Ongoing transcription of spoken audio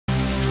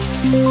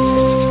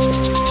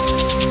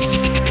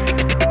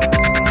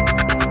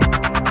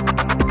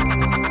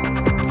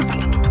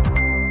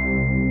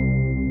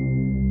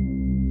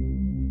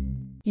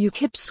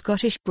UKIP's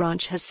Scottish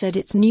branch has said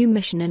its new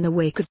mission in the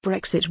wake of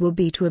Brexit will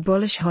be to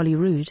abolish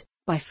Holyrood,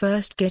 by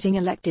first getting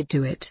elected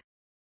to it.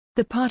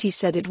 The party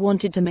said it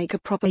wanted to make a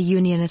proper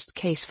Unionist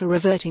case for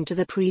reverting to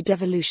the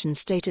pre-devolution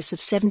status of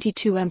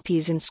 72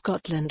 MPs in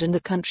Scotland and the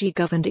country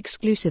governed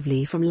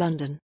exclusively from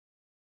London.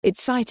 It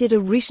cited a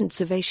recent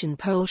Survation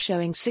poll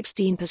showing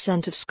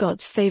 16% of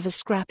Scots favour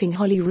scrapping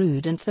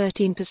Holyrood and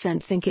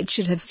 13% think it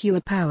should have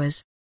fewer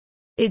powers.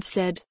 It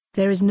said,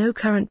 "There is no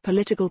current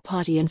political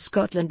party in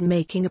Scotland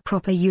making a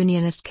proper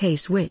Unionist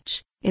case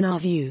which, in our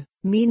view,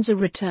 means a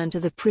return to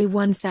the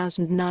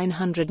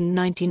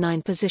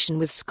pre-1999 position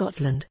with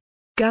Scotland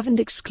governed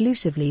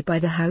exclusively by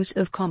the House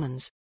of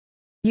Commons."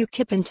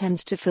 UKIP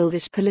intends to fill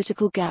this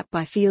political gap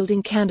by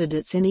fielding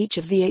candidates in each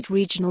of the 8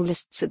 regional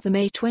lists at the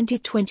May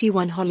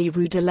 2021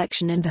 Holyrood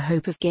election in the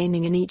hope of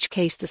gaining in each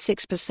case the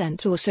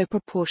 6% or so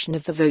proportion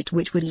of the vote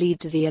which would lead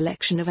to the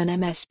election of an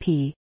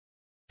MSP.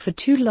 For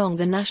too long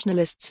the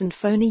nationalists and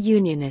phony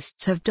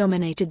unionists have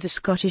dominated the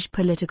Scottish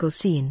political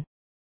scene.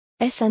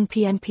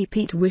 SNP MP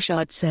Pete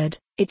Wishart said,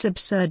 "It's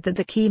absurd that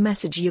the key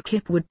message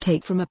UKIP would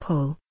take from a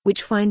poll,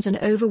 which finds an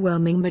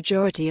overwhelming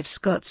majority of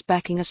Scots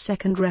backing a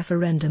second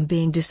referendum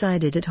being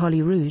decided at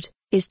Holyrood,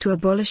 is to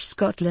abolish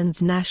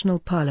Scotland's national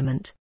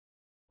parliament.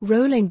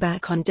 Rolling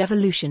back on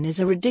devolution is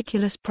a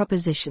ridiculous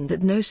proposition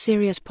that no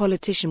serious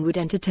politician would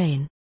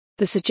entertain.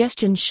 The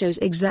suggestion shows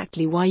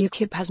exactly why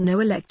UKIP has no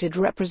elected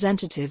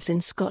representatives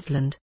in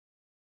Scotland."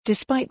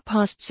 Despite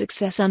past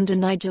success under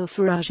Nigel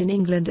Farage in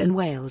England and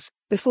Wales,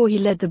 before he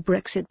led the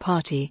Brexit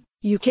party,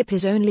 UKIP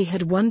has only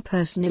had one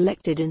person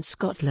elected in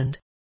Scotland.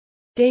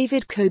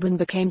 David Coburn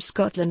became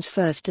Scotland's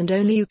first and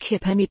only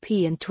UKIP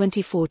MEP in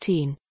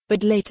 2014,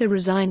 but later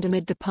resigned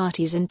amid the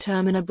party's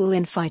interminable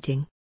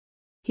infighting.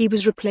 He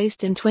was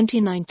replaced in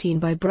 2019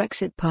 by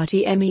Brexit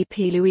Party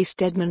MEP Louis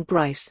Steadman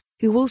Bryce,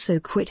 who also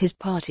quit his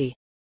party.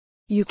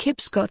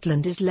 UKIP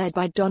Scotland is led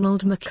by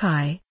Donald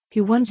Mackay,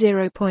 who won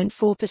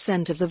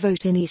 0.4% of the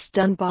vote in East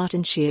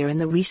Dunbartonshire in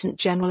the recent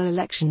general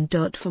election.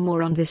 For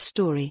more on this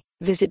story,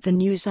 visit the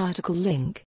news article link.